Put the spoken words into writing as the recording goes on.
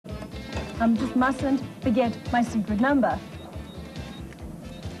Just mustn't forget my secret number.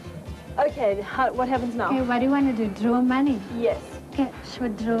 Okay, what happens now? Okay, what do you want to do? Draw money? Yes. Okay,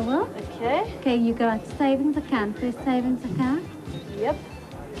 withdrawal. Okay. Okay, you got savings account. There's savings account. Yep.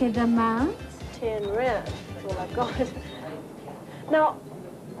 Okay, the amount. 10 rand. That's all I've got. Now,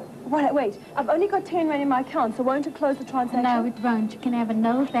 wait. I've only got 10 rand in my account, so won't it close the transaction? No, it won't. You can have a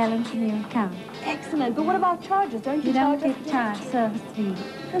nil balance in your account. Excellent. But what about charges? Don't you don't charge get charged service fee.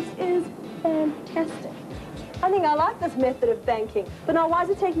 This is fantastic. I think I like this method of banking. But now, why is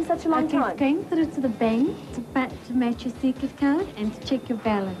it taking such a long time? Going through to the bank to match your secret code and to check your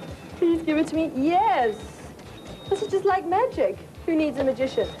balance. Please give it to me. Yes. This is just like magic. Who needs a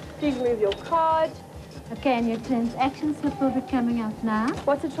magician? Please move your card. Okay, and your transaction slip will be coming out now.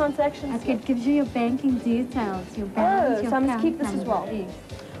 What's a transaction slip? Okay, it gives you your banking details, your balance, your so I must keep this as well. Yes.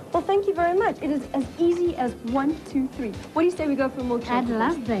 Well, thank you very much. It is as easy as 1, 2, 3. What do you say we go for more chocolate?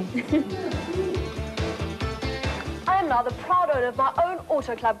 I'd love that. I am now the proud owner of my own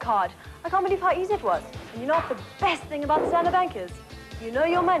Auto Club card. I can't believe how easy it was. And you know what the best thing about Standard Bank is? You know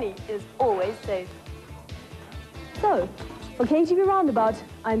your money is always safe. So, for KTV Roundabout,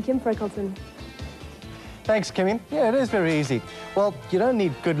 I'm Kim Frickleton. Thanks, Kimmy. Yeah, it is very easy. Well, you don't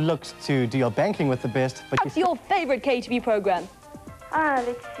need good looks to do your banking with the best, but what's your favorite KTV program?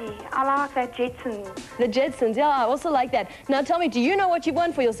 Let's see. I like that Jetsons. The Jetsons, yeah, I also like that. Now tell me, do you know what you've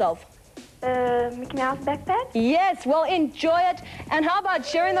won for yourself? Mickey Mouse backpack? Yes, well, enjoy it. And how about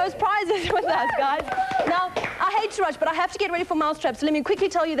sharing those prizes with us, guys? Now, I hate to rush, but I have to get ready for Mousetrap, so let me quickly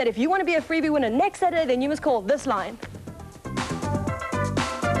tell you that if you want to be a freebie winner next Saturday, then you must call this line.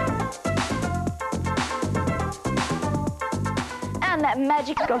 En dat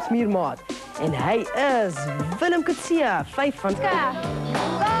magic kasmiermaat. En hij is Willem Kutsia, 5 van...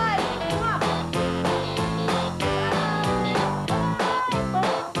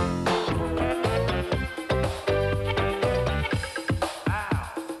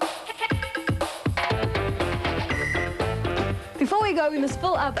 Before we go, we must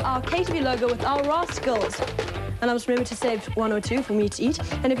fill up our KTV logo with our rascals. And I must remember to save 1 or 2 for me to eat.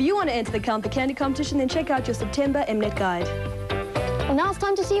 And if you want to enter the Count the Candy competition, then check out your September Mnet guide. Well, now it's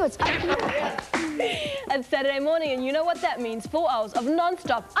time to see what's up. It's Saturday morning, and you know what that means. 4 hours of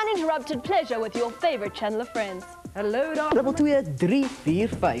non-stop, uninterrupted pleasure with your favorite channel of friends. Hallo daar.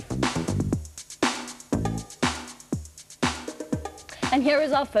 22345. And here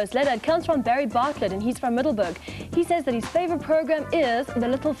is our first letter. It comes from Barry Bartlett, and he's from Middelburg. He says that his favorite program is The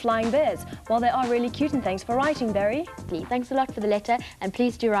Little Flying Bears. Well, they are really cute, and thanks for writing, Barry. Thanks a lot for the letter, and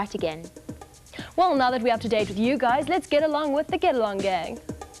please do write again. Well, now that we're up to date with you guys, let's get along with the Get Along Gang.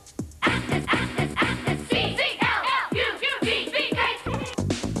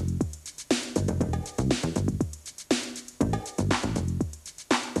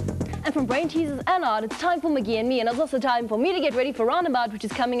 And from Brain Teasers and Art, it's time for McGee and me, and it's also time for me to get ready for Roundabout, which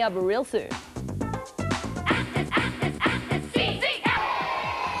is coming up real soon. And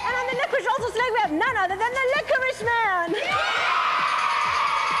on the licorice also slang, we have none other than the Licorice Man!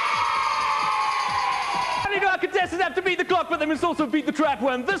 Our contestants have to beat the clock, but they must also beat the trap.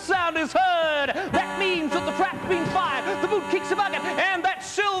 When this sound is heard, that means that the trap's been fired, the boot kicks a bucket, and that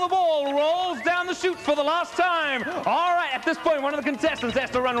silver ball rolls down the chute for the last time. All right, at this point, one of the contestants has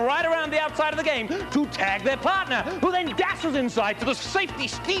to run right around the outside of the game to tag their partner, who then dashes inside to the safety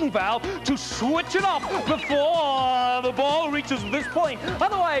steam valve to switch it off before the ball reaches this point.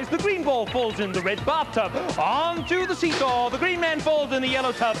 Otherwise, the green ball falls in the red bathtub. Onto the seesaw, the green man falls in the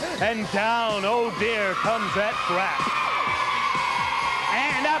yellow tub, and down, oh dear, comes that trap.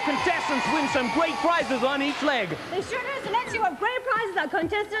 And our contestants win some great prizes on each leg. They sure do, so let's see what great prizes our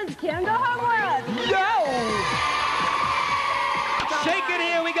contestants can go home with. Go! Shake it,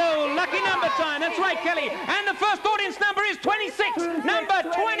 here we go. Lucky number time. That's right, Kelly. And the first audience number is 26. Number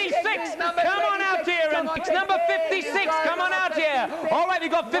 26. Come on out here. And number 56. Come on out here. All right, we've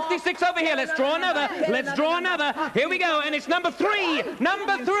got 56 over here. Let's draw another. Let's draw another. Here we go. And it's number 3.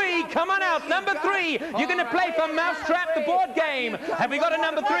 Number 3. Come on out. Number 3. You're going to play for Mousetrap, the board game. Have we got a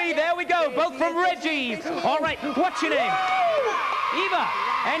number 3? There we go. Both from Reggie's. All right. What's your name? Eva.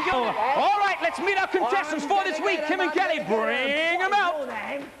 And you. All right, let's meet our contestants for this week. Kim and Kelly, bring them out. All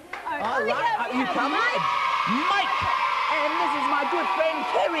right, you coming? Mike. And this is my good friend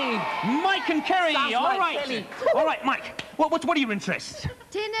Kerry. Mike and Kerry. Sounds All like right. Kelly. All right, Mike. What are your interests?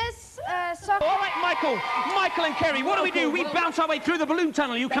 Tennis, soccer. All right, Michael and Kerry, what do? We bounce our way through the balloon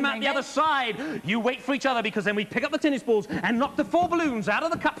tunnel. You come out the other side. You wait for each other, because then we pick up the tennis balls and knock the 4 balloons out of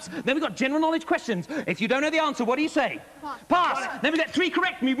the cups. Then we've got general knowledge questions. If you don't know the answer, what do you say? Pass. Then we get 3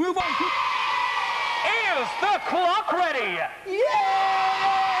 correct, and we move on. Is the clock ready?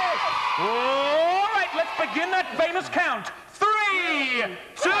 Yes! All right, let's begin that famous count. 3,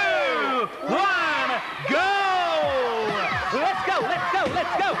 2, 1, go! Let's go, let's go,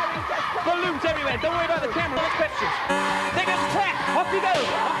 let's go. Balloons everywhere. Don't worry about the camera. Let's questions. Take a track. Off you go.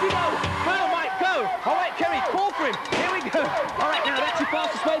 Off you go. Go, Mike, go. All right, Kerry, call for him. Here we go. All right, now that's your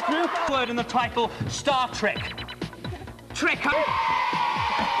fastest way through. Word in the title, Star Trek. Trek.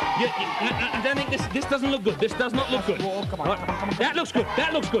 I don't think this doesn't look good. This does not look good. Come on. That looks good.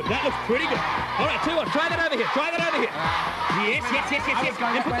 That looks good. That looks pretty good. All right, tell you what, try that over here. Try that over here. Yes.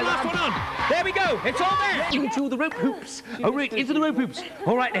 Then put the last one on. There we go. It's all there. Into the rope hoops. Oh, right, into the rope hoops.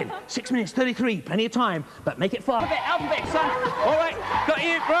 All right, then. 6 minutes, 33. Plenty of time, but make it fast. Alphabet, son. All right, got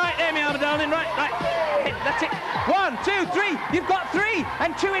you. Right, there, me arm, darling. Right. That's it. 1, 2, 3. You've got 3.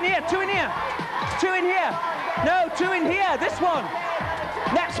 And 2 in here. 2 in here. 2 in here. No, 2 in here. This one.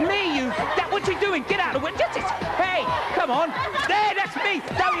 That's me, you. What you doing? Get out of the way. Just it. Hey, come on. There, that's me.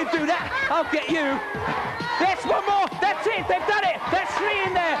 Don't you do that. I'll get you. There's one more. That's it. They've done it. That's 3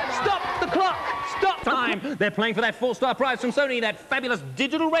 in there. Stop the clock. Stop time. They're playing for that 4-star prize from Sony, that fabulous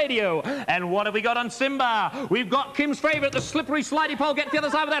digital radio. And what have we got on Simba? We've got Kim's favourite, the slippery slidey pole. Get to the other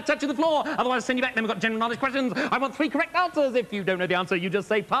side without touching the floor. Otherwise, I'll send you back. Then we've got general knowledge questions. I want 3 correct answers. If you don't know the answer, you just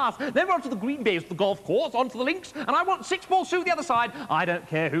say pass. Then we're on to the green base, the golf course, onto the links. And I want 6 balls through the other side. I don't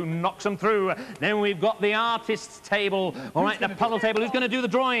care who knocks them through. Then we've got the artist's table. All right, the puzzle table. Who's going to do the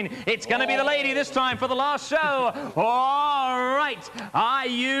drawing? It's going to be the lady this time for the last show. All right. Are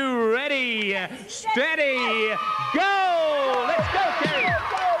you ready? Steady. Go! Let's go, Kerry.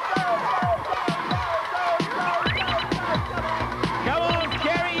 Come on,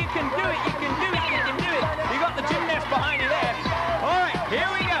 Kerry. You can do it. You can do it. You can do it. You got the gymnast behind you there. All right, here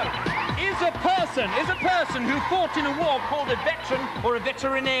we go. Is a person who fought in a war called a veteran or a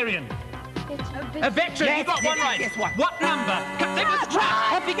veterinarian? A veteran. Yes, you got one right. Yes, what number? There was a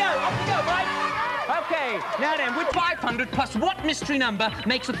trap. Off you go, right? Okay, now then, with 500 plus what mystery number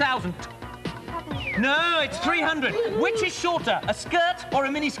makes 1,000? No, it's 300. Which is shorter, a skirt or a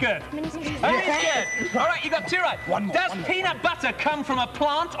miniskirt? Miniskirt. A miniskirt. All right, you got 2 right. Does peanut butter come from a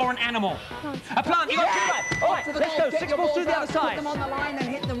plant or an animal? A plant. You got 2 right. All right, let's go. 6 balls through the other side. Put them on the line and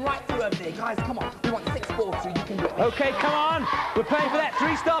hit them right through over there. Guys, come on. We want 6 balls through. You can do it. Okay, come on. We're playing for that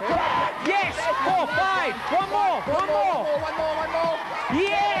 3-star prize. Yes. 4, 5. One more.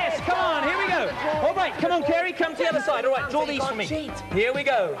 Yes. Come on. Here we go. All right, come on, Kerry. Come to the other side. All right, draw these for me. Here we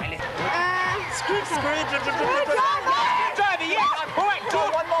go. Screwdriver, yes. All right,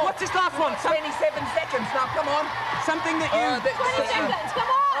 draw. What's this last one? 27 seconds. Now, come on. Something that you... 20 seconds, come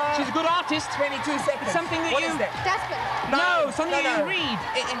on! She's a good artist. 22 seconds. Something that What you... is that? Jasper. No, something that you read.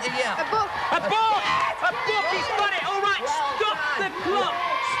 Yeah. A book. A book! A book! He's got it! All right, stop the clock!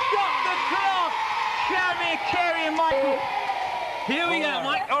 Stop the clock! Come here, Kerry and Michael. Here we go,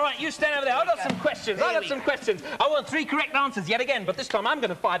 Mike. All right, you stand over there. I've got some questions. I want 3 correct answers yet again, but this time I'm going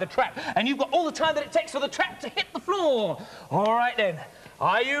to fire the trap. And you've got all the time that it takes for the trap to hit the floor. All right, then.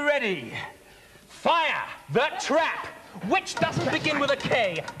 Are you ready? Fire the trap. Which doesn't begin with a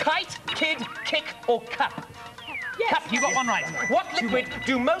K? Kite, kid, kick, or cup? Yes. Cup, you got 1 right. What liquid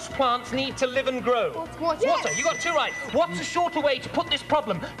do most plants need to live and grow? Water. Water, you got 2 right. What's a shorter way to put this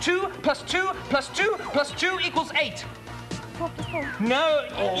problem? 2 plus 2 plus 2 plus 2 equals 8. 4 plus 4. No.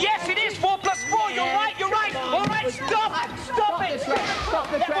 Yes, it is 4 plus 4. You're right. All right, stop it.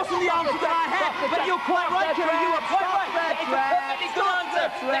 That wasn't the answer that I had, but you're quite right, Kerry. You were quite right. It's a perfectly good answer.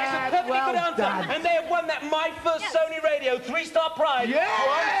 That's a perfectly good answer. And they have won that My First Sony Radio 3-star prize from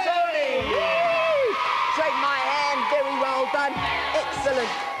Sony. Shake my hand. Very well done.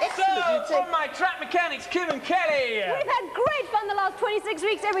 Excellent. So, from my track mechanics, Kim and Kelly. We've had great fun the last 26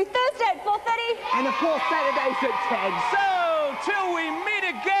 weeks, every Thursday at 4:30. And of course, Saturdays at 10. So, till we meet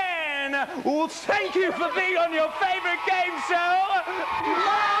again, well, thank you for being on your favourite game show,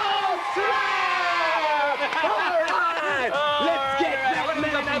 Mousetrap! All right. Let's get that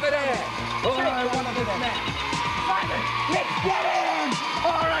man over there. One of this man. Simon, let's get him.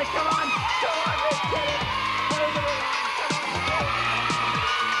 All right, come on, let's get him.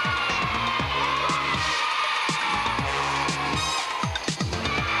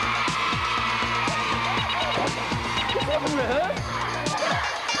 Over there.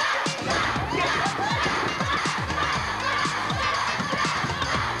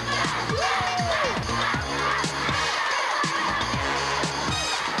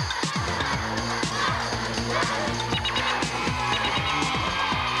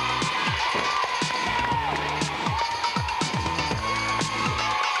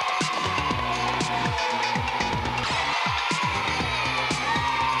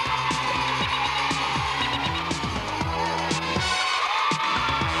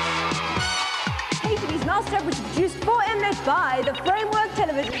 Next up, which is produced for Mnet by the Framework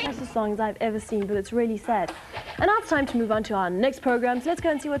Television. That's the songs I've ever seen, but it's really sad. And now it's time to move on to our next program, so let's go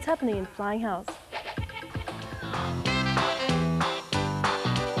and see what's happening in Flying House.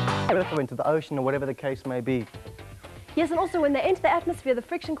 Into the ocean or whatever the case may be. Yes, and also when they enter the atmosphere, the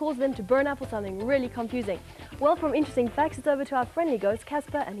friction causes them to burn up or something really confusing. Well, from interesting facts, it's over to our friendly ghost,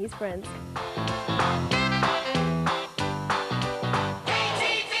 Casper, and his friends.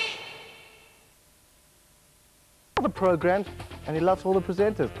 The programs, and he loves all the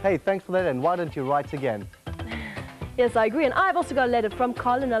presenters. Hey, thanks for that, and why don't you write again? Yes, I agree, and I've also got a letter from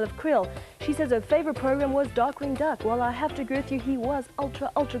Carlinelle of Krill. She says her favourite program was Darkwing Duck. Well, I have to agree with you, he was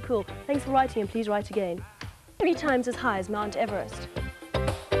ultra cool. Thanks for writing, and please write again. 3 times as high as Mount Everest.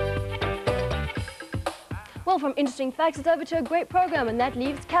 Well, from interesting facts, it's over to a great program, and that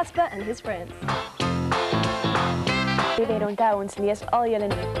leaves Casper and his friends.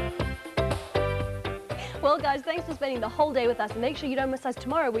 Well, guys, thanks for spending the whole day with us, and make sure you don't miss us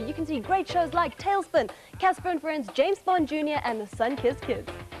tomorrow, where you can see great shows like Tailspin, Casper and Friends, James Bond Jr. and the Sun-Kissed Kids.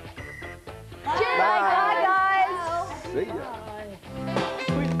 Bye. Cheers! Bye, guys! See ya.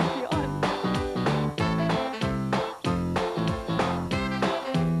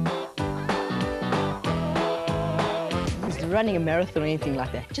 Running a marathon or anything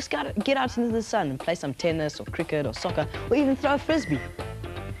like that. Just gotta get out into the sun and play some tennis or cricket or soccer or even throw a frisbee.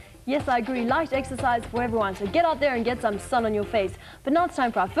 Yes, I agree. Light exercise for everyone, so get out there and get some sun on your face. But now it's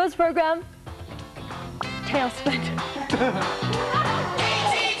time for our first program, Tailspin.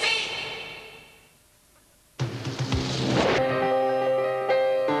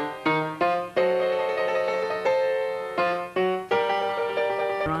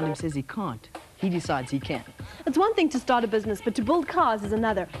 Around him says he can't. He decides he can. It's one thing to start a business, but to build cars is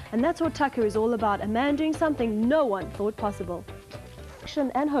another. And that's what Tucker is all about, a man doing something no one thought possible.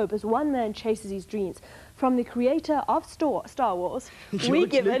 Action and hope as one man chases his dreams. From the creator of Star Wars, we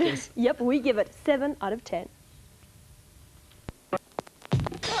give it 7 out of 10.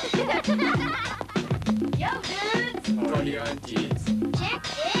 Yo, dudes! Rolly on jeans. Check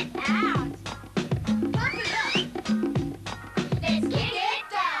it out! Pump it up! Let's kick it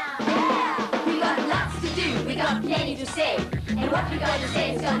down! Yeah! We got lots to do, we got plenty to say. And what we gotta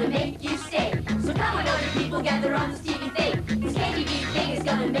say is gonna make you stay. So come on, all you people, gather on this TV thing. This KTV thing is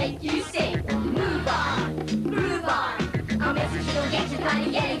gonna make you sing. Move on, groove on. Our message will get you kinda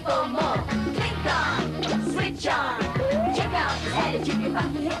getting for more. Click on, switch on. Check out this attitude, you're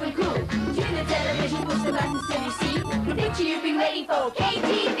fucking hip and cool. Tune the television, push the buttons till you see the picture you've been waiting for,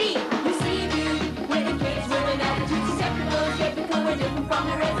 KTV. You see, dude, we're the kids with an attitude, susceptible, skeptical, we're different from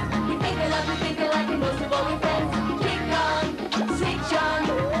the rest. We think alike, we think alike, and most of all we're friends. Click on, switch on,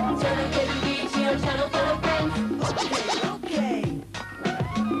 turn on KTV, to your channel full of friends. Okay.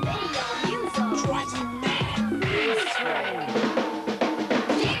 Radio, news on. Drives me mad.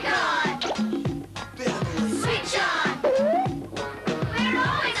 Click on, switch on. We're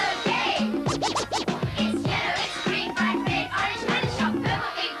always okay. It's yellow, it's green, bright red, orange, kind of shop,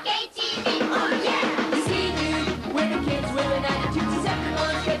 purple, pink, KTV. Oh yeah. You see, dude, we're the kids with an attitude,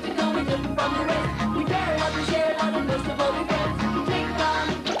 susceptible, skeptical, we're different from the rest. We care a lot, we share a lot, and most of all we're friends. Click on,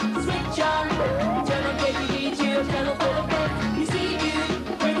 switch on, turn on KTV to your channel full of friends. You see, dude,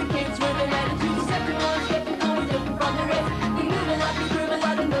 we're the kids with an attitude, susceptible, skeptical, we're different from the rest. We move a lot, we groove a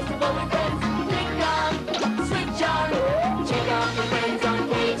lot, and most of all we're friends. Click on, switch on, check out the friends on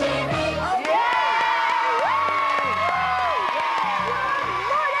KTV.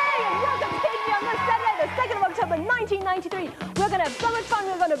 Welcome to KTV on this Saturday, the 2nd of October, 1993. We're going to have so much fun,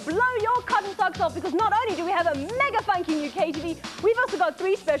 we're going to blow your cotton socks off, because not only do we have a mega funky new KTV, we've also got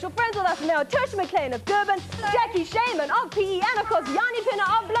 3 special friends with us now. Tersh McLean of Durban, Jackie Shaman of PE, and of course, Yanni Pinner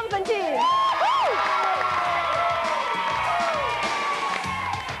of Bloemfontein.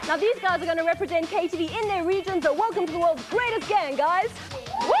 Now these guys are going to represent KTV in their regions, so welcome to the world's greatest gang, guys.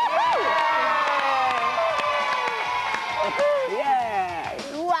 Woohoo! Yeah!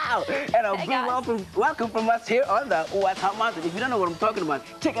 Wow! And a big welcome from us here on the West Hot Mountain. If you don't know what I'm talking about,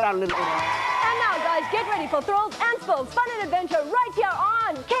 check it out a little bit. And now, guys, get ready for thrills and spills, fun and adventure right here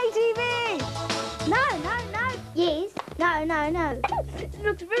on KTV. No. Yes. No. It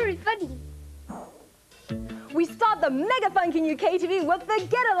looks very funny. We start the mega funky new KTV with the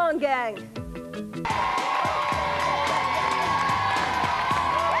Get Along Gang.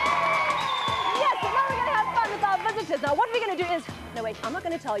 Yes, so now we're going to have fun with our visitors. Now, what we're going to do is... No, wait, I'm not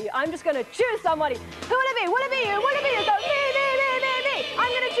going to tell you. I'm just going to choose somebody. Who will it be? Will it be you? Will it be you? So, me. I'm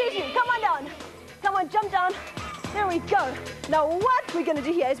going to choose you. Come on down. Come on, jump down. There we go. Now, what we're going to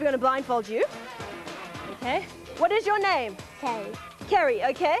do here is we're going to blindfold you. Okay. What is your name? Carrie. Kerry,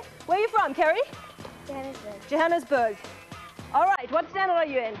 okay. Where are you from, Kerry? Johannesburg. Johannesburg. All right, what standard are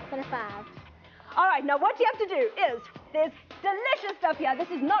you in? 25. All right, now what you have to do is, there's delicious stuff here. This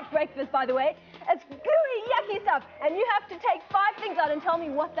is not breakfast, by the way. It's gooey, yucky stuff. And you have to take 5 things out and tell me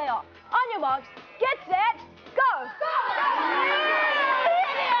what they are. On your marks, get set, go! Go!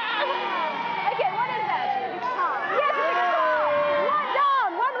 Okay, what is that? Yes, it's a guitar. One down,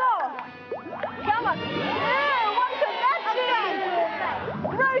 one more. Come on. What could that be?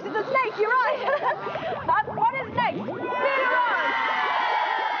 Rose, it's a snake, you're right. What is next? Spin around.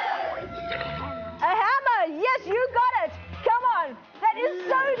 A hammer, yes, you got it. Come on, that is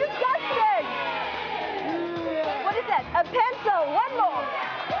so disgusting. What is that? A pencil, one more.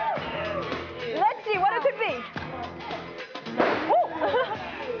 Let's see what it could be. Oh.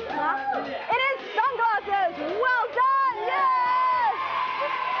 It is sunglasses. Well done, yes.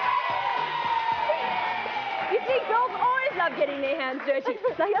 You see, girls always love getting their hands dirty.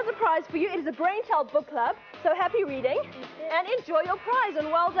 Now here's a prize for you. It is a Brainchild book club. So happy reading and enjoy your prize and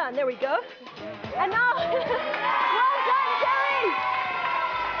well done. There we go. And now, well done, Terry.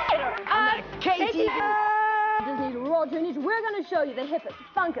 KTV. Disney's Raw Juniors, we're going to show you the hippest,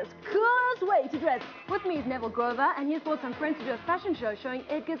 funkest, coolest way to dress. With me is Neville Grover, and he's brought some friends to do a fashion show showing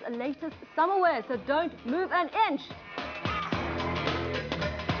Edgar's latest summer wear, so don't move an inch.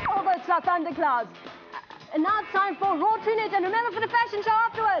 All those thunderclouds. And now it's time for Raw Juniors, and remember for the fashion show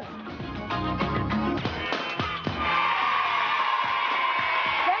afterwards.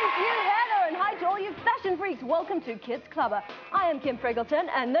 Thank you, Heather, and hi to all you fashion freaks. Welcome to Kids Clubber. I am Kim Frickleton,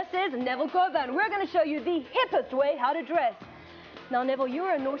 and this is Neville Grover, and we're going to show you the hippest way how to dress. Now, Neville, you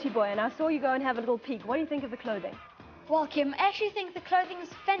were a naughty boy, and I saw you go and have a little peek. What do you think of the clothing? Well, Kim, I actually think the clothing is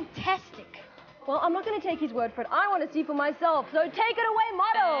fantastic. Well, I'm not going to take his word for it. I want to see for myself, so take it away,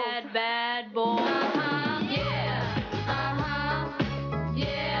 models! Bad, bad boy. Yeah.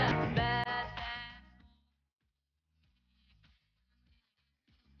 Yeah. Bad.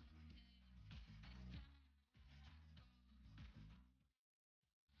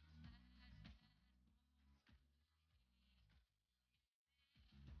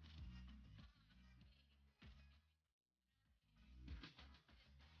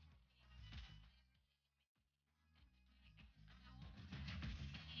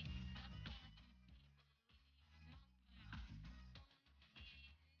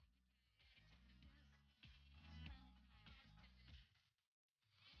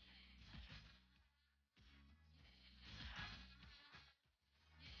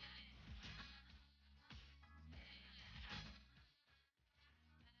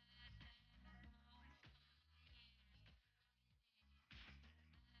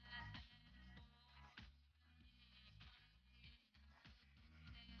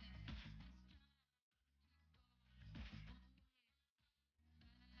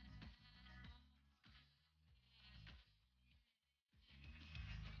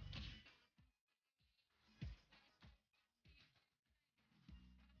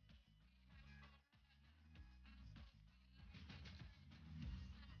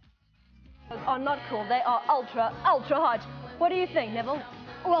 Are not cool. They are ultra, ultra hot. What do you think, Neville?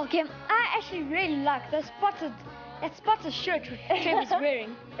 Well, Kim, I actually really like that spotted shirt which Kim is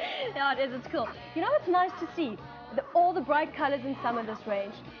wearing. Yeah, it is. It's cool. You know what's nice to see? All the bright colors in some of this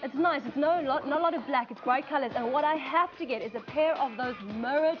range. It's nice. It's not a lot of black. It's bright colors. And what I have to get is a pair of those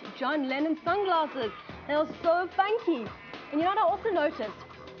mirrored John Lennon sunglasses. They are so funky. And you know what I also noticed?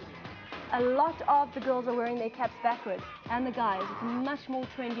 A lot of the girls are wearing their caps backwards, and the guys. It's a much more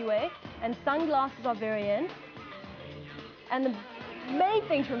trendy way, and sunglasses are very in. And the main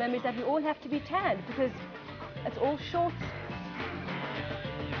thing to remember is that we all have to be tanned, because it's all shorts.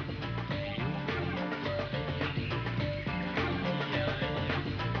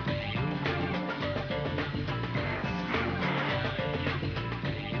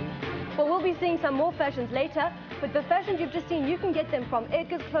 But we'll be seeing some more fashions later. But the fashions you've just seen, you can get them from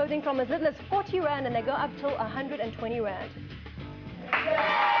Edgar's Clothing from as little as 40 Rand, and they go up till 120 Rand.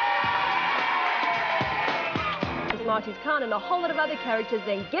 Smarties Khan and a whole lot of other characters,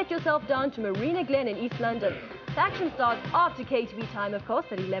 then get yourself down to Marina Glen in East London. The action starts after KTV time, of course,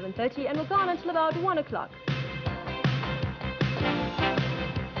 at 11:30, and will go on until about 1 o'clock.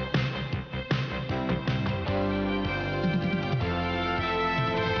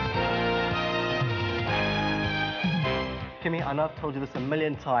 Kimmy, I know I've told you this a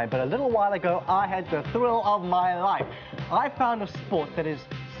million times, but a little while ago, I had the thrill of my life. I found a sport that is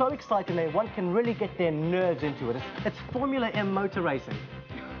so exciting that one can really get their nerves into it. It's Formula M motor racing.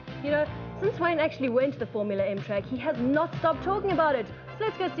 You know, since Wayne actually went to the Formula M track, he has not stopped talking about it. So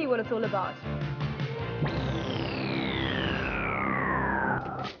let's go see what it's all about.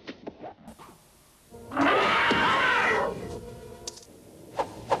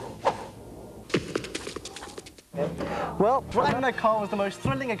 Well, driving a car was the most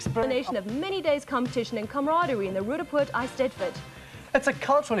thrilling experience Of many days competition and camaraderie in the Roodepoort Eisteddfort. It's a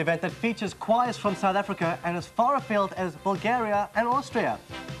cultural event that features choirs from South Africa and as far afield as Bulgaria and Austria.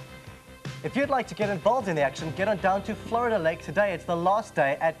 If you'd like to get involved in the action, get on down to Florida Lake today. It's the last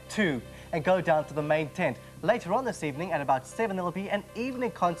day at 2 and go down to the main tent. Later on this evening at about 7 there will be an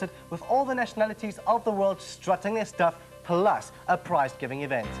evening concert with all the nationalities of the world strutting their stuff, plus a prize-giving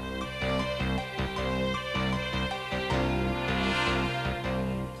event.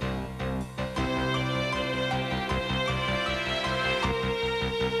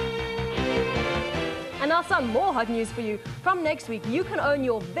 And now some more hot news for you. From next week, you can own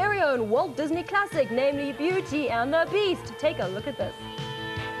your very own Walt Disney classic, namely Beauty and the Beast. Take a look at this.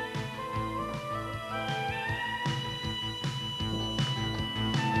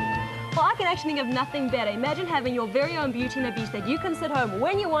 Well, I can actually think of nothing better. Imagine having your very own Beauty and the Beast that you can sit home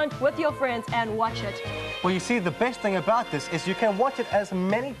when you want with your friends and watch it. Well, you see, the best thing about this is you can watch it as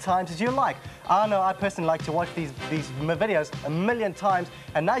many times as you like. I know I personally like to watch these videos a million times,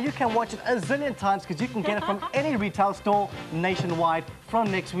 and now you can watch it a zillion times because you can get it from any retail store nationwide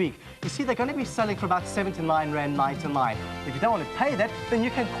from next week. You see, they're going to be selling for about 79 Rand 99. If you don't want to pay that, then you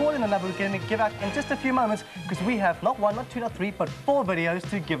can call in the number we're going to give out in just a few moments because we have not 1, not 2, not 3, but 4 videos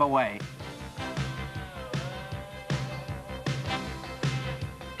to give away.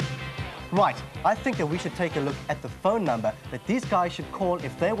 Right, I think that we should take a look at the phone number that these guys should call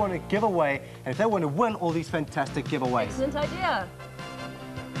if they want to give away and if they want to win all these fantastic giveaways. Excellent idea.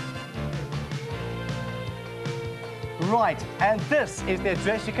 Right, and this is the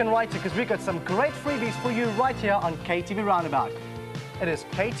address you can write to because we've got some great freebies for you right here on KTV Roundabout. It is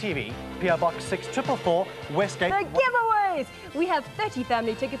KTV, PO Box 6444, Westgate. The giveaways! We have 30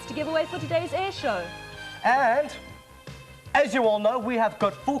 family tickets to give away for today's air show. And as you all know, we have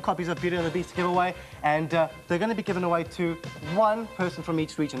got 4 copies of Beauty and the Beast to give away, and they're going to be given away to 1 person from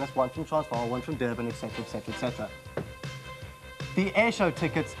each region. That's 1 from Transvaal, 1 from Durban, etc., etc., etc. The air show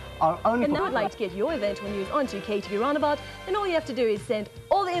tickets are only And for... now I'd like to get your event or news onto KTV Roundabout, then all you have to do is send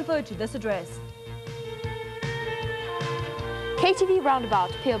all the info to this address. KTV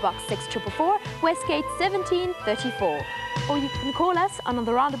Roundabout, PO Box 6444, Westgate 1734. Or you can call us on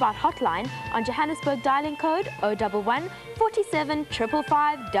the Roundabout hotline on Johannesburg dialing code 011 47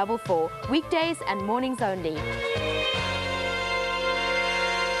 555 44, weekdays and mornings only.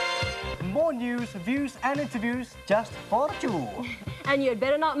 More news, views and interviews just for you. And you'd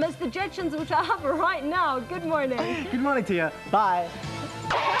better not miss the Jetsons, which are up right now. Good morning. Good morning to you. Bye.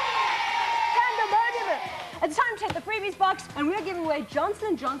 It's time to hit the freebies box, and we're giving away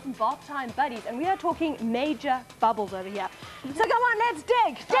Johnson & Johnson Bath Time Buddies, and we are talking major bubbles over here. So come on, let's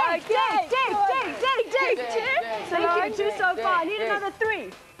dig. Dig. Thank you, 2 so far. I need another 3.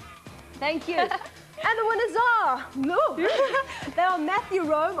 Thank you. And the winners are, they are Matthew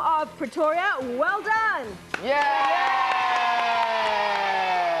Rome of Pretoria. Well done. Yay!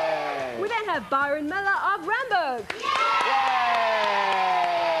 We then have Byron Miller of Ramburg.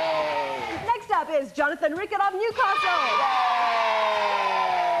 Next up is Jonathan Rickett of Newcastle.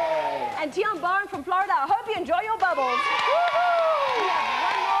 And Tian Barron from Florida. I hope you enjoy your bubbles. We have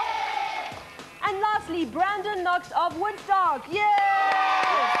 1 more. And lastly, Brandon Knox of Woodstock.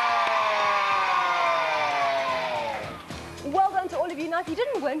 Well done to all of you. Now, if you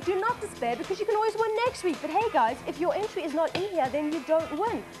didn't win, do not despair because you can always win next week. But hey, guys, if your entry is not in here, then you don't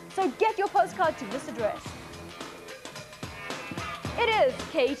win. So get your postcard to this address. It is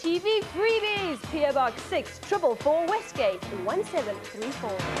KTV Freebies, PO Box 6444, Westgate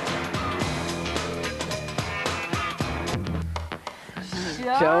 1734.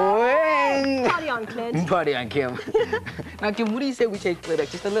 Showing! Party on, Clint. Party on, Kim. Now, Kim, what do you say we change it up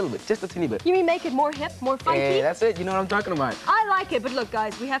just a little bit, just a teeny bit? You mean make it more hip, more funky? Yeah, that's it. You know what I'm talking about. I like it, but look,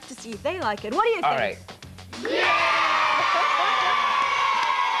 guys, we have to see if they like it. What do you think? All right.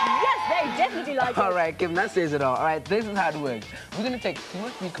 Yes, they definitely like it. All right, Kim, that says it all. All right, this is how it works. We're going to take 2 or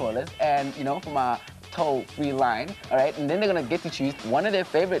 3 callers and, you know, from our toll-free line, all right? And then they're going to get to choose one of their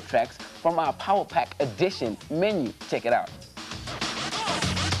favorite tracks from our Power Pack Edition menu. Check it out.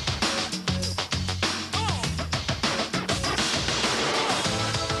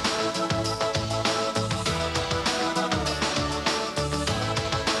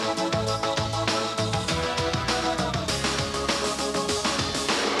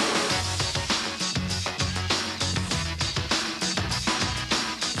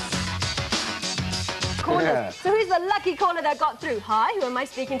 So who's the lucky caller that got through? Hi, who am I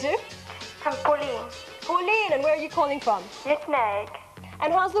speaking to? I'm Pauline. Pauline, and where are you calling from? Uitenhage.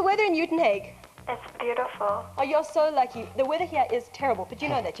 And how's the weather in Uitenhage? It's beautiful. Oh, you're so lucky. The weather here is terrible, but you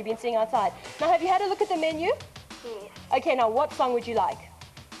know that. You've been sitting outside. Now, have you had a look at the menu? Yes. Okay, now what song would you like?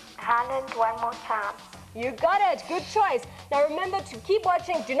 Haaland, One More Time. You got it. Good choice. Now remember to keep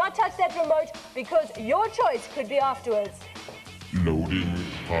watching. Do not touch that remote because your choice could be afterwards. Loading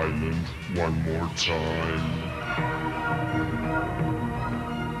Highland one more time.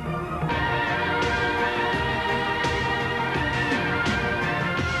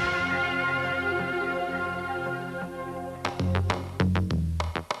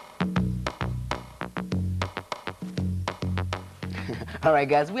 All right,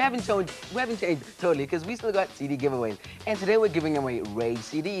 guys, we haven't changed totally because we still got CD giveaways. And today we're giving away Rage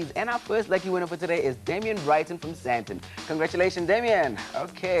CDs. And our first lucky winner for today is Damien Brighton from Santon. Congratulations, Damien.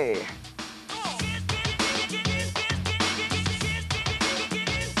 Okay.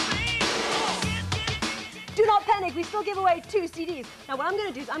 Do not panic, we still give away 2 CDs. Now what I'm going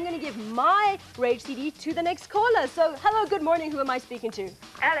to do is I'm going to give my Rage CD to the next caller. So, hello, good morning, who am I speaking to?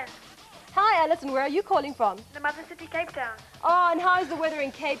 Alice, Hi, Alice, and where are you calling from? the Mother City, Cape Town. Oh, and how is the weather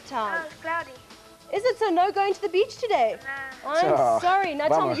in Cape Town? Oh, it's cloudy. Is it so no going to the beach today? Nah. I'm sorry. Now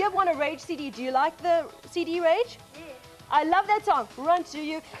tell bummer. me, you have won a Rage CD. Do you like the CD Rage? Yeah. I love that song. Run to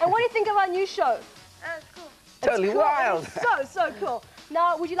you. And what do you think of our new show? Oh, it's cool. Totally It's cool. wild. It's so cool.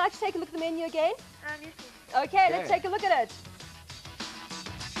 Now, would you like to take a look at the menu again? Yes, yes. Okay, let's take a look at it.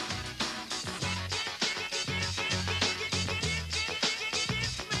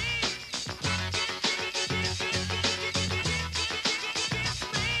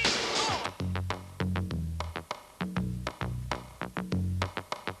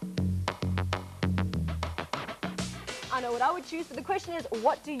 I know what I would choose, but the question is,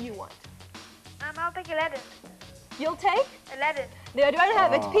 what do you want? I'll take Aladdin. You'll take? Aladdin. They don't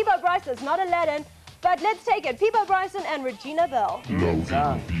have it. Peebo Bryson, it's not Aladdin, but let's take it. Peebo Bryson and Regina Bell. Loading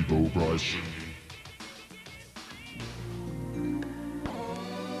Peebo Bryson.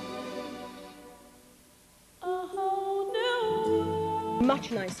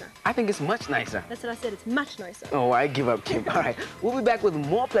 Much nicer. I think it's much nicer. That's what I said, it's much nicer. Oh, I give up, Kim. All right, we'll be back with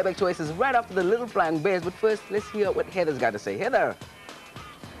more playback choices right after the Little Flying Bears. But first, let's hear what Heather's got to say. Heather.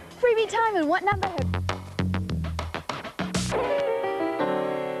 Freebie time, and what number?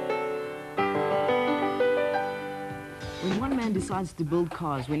 When one man decides to build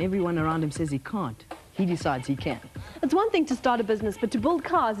cars when everyone around him says he can't, he decides he can. It's one thing to start a business, but to build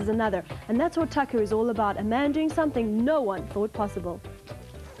cars is another. And that's what Tucker is all about, a man doing something no one thought possible.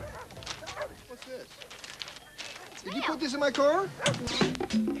 What's this? Did you put this in my car?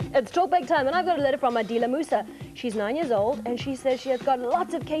 It's talkback time, and I've got a letter from Adila Musa. She's 9 years old, and she says she has got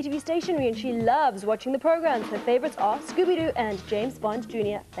lots of KTV stationery, and she loves watching the programs. Her favorites are Scooby-Doo and James Bond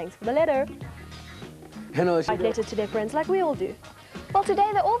Jr. Thanks for the letter. Write letters to their friends like we all do. Well, today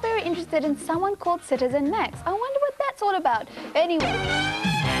they're all very interested in someone called Citizen Max. I wonder what that's all about. Anyway,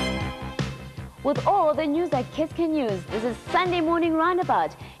 with all the news that kids can use, this is Sunday Morning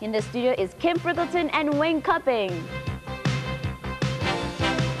Roundabout. In the studio is Kim Frickleton and Wayne Cupping.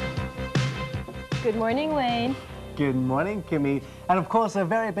 Good morning, Wayne. Good morning, Kimmy. And of course, a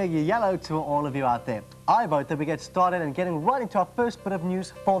very big yellow to all of you out there. I vote that we get started and getting right into our first bit of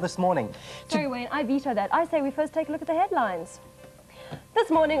news for this morning. Sorry, Wayne, I veto that. I say we first take a look at the headlines. This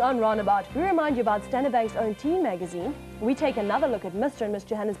morning on Roundabout, we remind you about Standard Bank's own teen magazine. We take another look at Mr. and Miss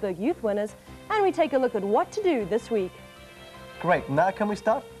Johannesburg youth winners, and we take a look at what to do this week. Great. Now can we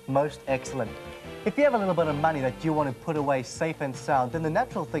start? Most excellent. If you have a little bit of money that you want to put away safe and sound, then the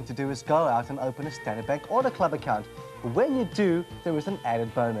natural thing to do is go out and open a Standard Bank Auto Club account. When you do, there is an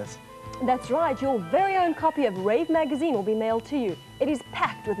added bonus. That's right, your very own copy of Rave magazine will be mailed to you. It is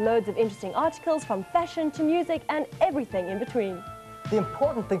packed with loads of interesting articles from fashion to music and everything in between. The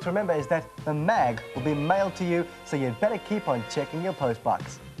important thing to remember is that the mag will be mailed to you, so you'd better keep on checking your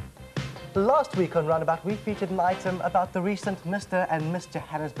postbox. Last week on Roundabout, we featured an item about the recent Mr. and Miss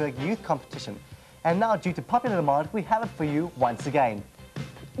Johannesburg youth competition. And now, due to popular demand, we have it for you once again.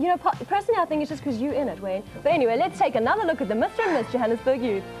 You know, personally, I think it's just because you're in it, Wayne. But anyway, let's take another look at the Mr. and Miss Johannesburg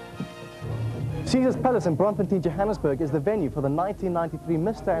youth. Caesars Palace in Braamfontein, Johannesburg is the venue for the 1993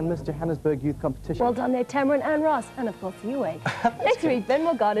 Mr. and Miss Johannesburg youth competition. Well done there, Tamara and Ross, and of course you, Wayne. Next week,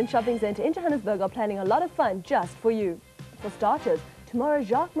 Benmore Garden Shopping Centre in Johannesburg are planning a lot of fun just for you. For starters, tomorrow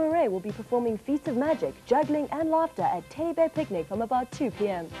Jacques Marais will be performing feats of magic, juggling and laughter at Teddy Bear Picnic from about 2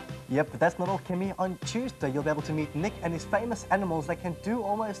 p.m. Yep, but that's not all, Kimmy. On Tuesday, you'll be able to meet Nick and his famous animals that can do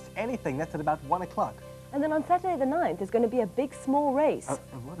almost anything. That's at about 1 o'clock. And then on Saturday the 9th, there's going to be a big small race.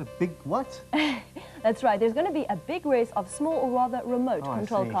 What a big what? That's right, there's going to be a big race of small or rather remote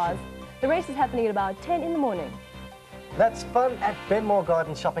control cars. The race is happening at about 10 in the morning. That's fun at Benmore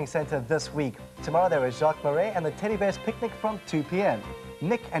Garden Shopping Centre this week. Tomorrow there is Jacques Marais and the Teddy Bears Picnic from 2 p.m.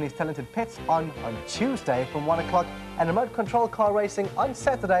 Nick and his talented pets on Tuesday from 1 o'clock, and remote control car racing on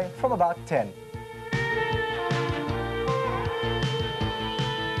Saturday from about 10.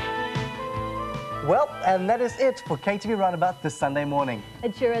 Well, and that is it for KTV Roundabout this Sunday morning.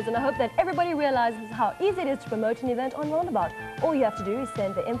 It sure is, and I hope that everybody realizes how easy it is to promote an event on Roundabout. All you have to do is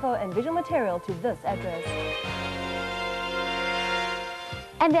send the info and visual material to this address.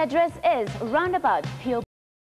 And the address is Roundabout, P.O.